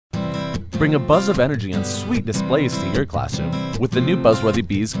Bring a buzz of energy and sweet displays to your classroom with the new Buzzworthy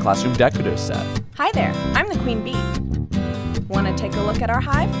Bees Classroom Decorative Set. Hi there, I'm the Queen Bee. Want to take a look at our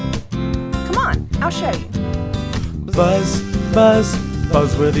hive? Come on, I'll show you. Buzz, buzz,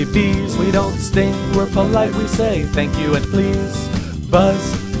 Buzzworthy Bees. We don't sting, we're polite, we say thank you and please. Buzz,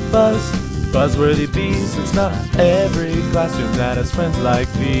 buzz, Buzzworthy Bees. It's not every classroom that has friends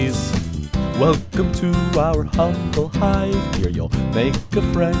like these. Welcome to our humble hive. Here you'll make a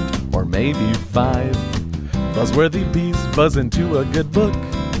friend, or maybe 5. Buzzworthy Bees buzz into a good book.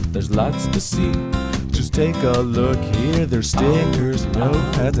 There's lots to see, just take a look here. There's stickers,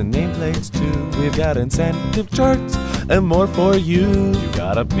 notepads, and nameplates too. We've got incentive charts and more for you. You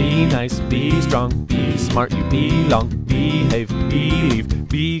gotta be nice, be strong, be smart, you belong. Behave, believe,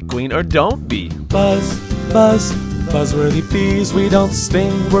 be queen or don't be. Buzz, buzz, Buzzworthy Bees. We don't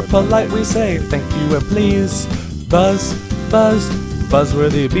sting, we're polite, we say thank you and please. Buzz, buzz,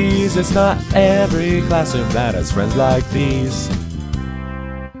 Buzzworthy Bees. It's not every classroom that has friends like these.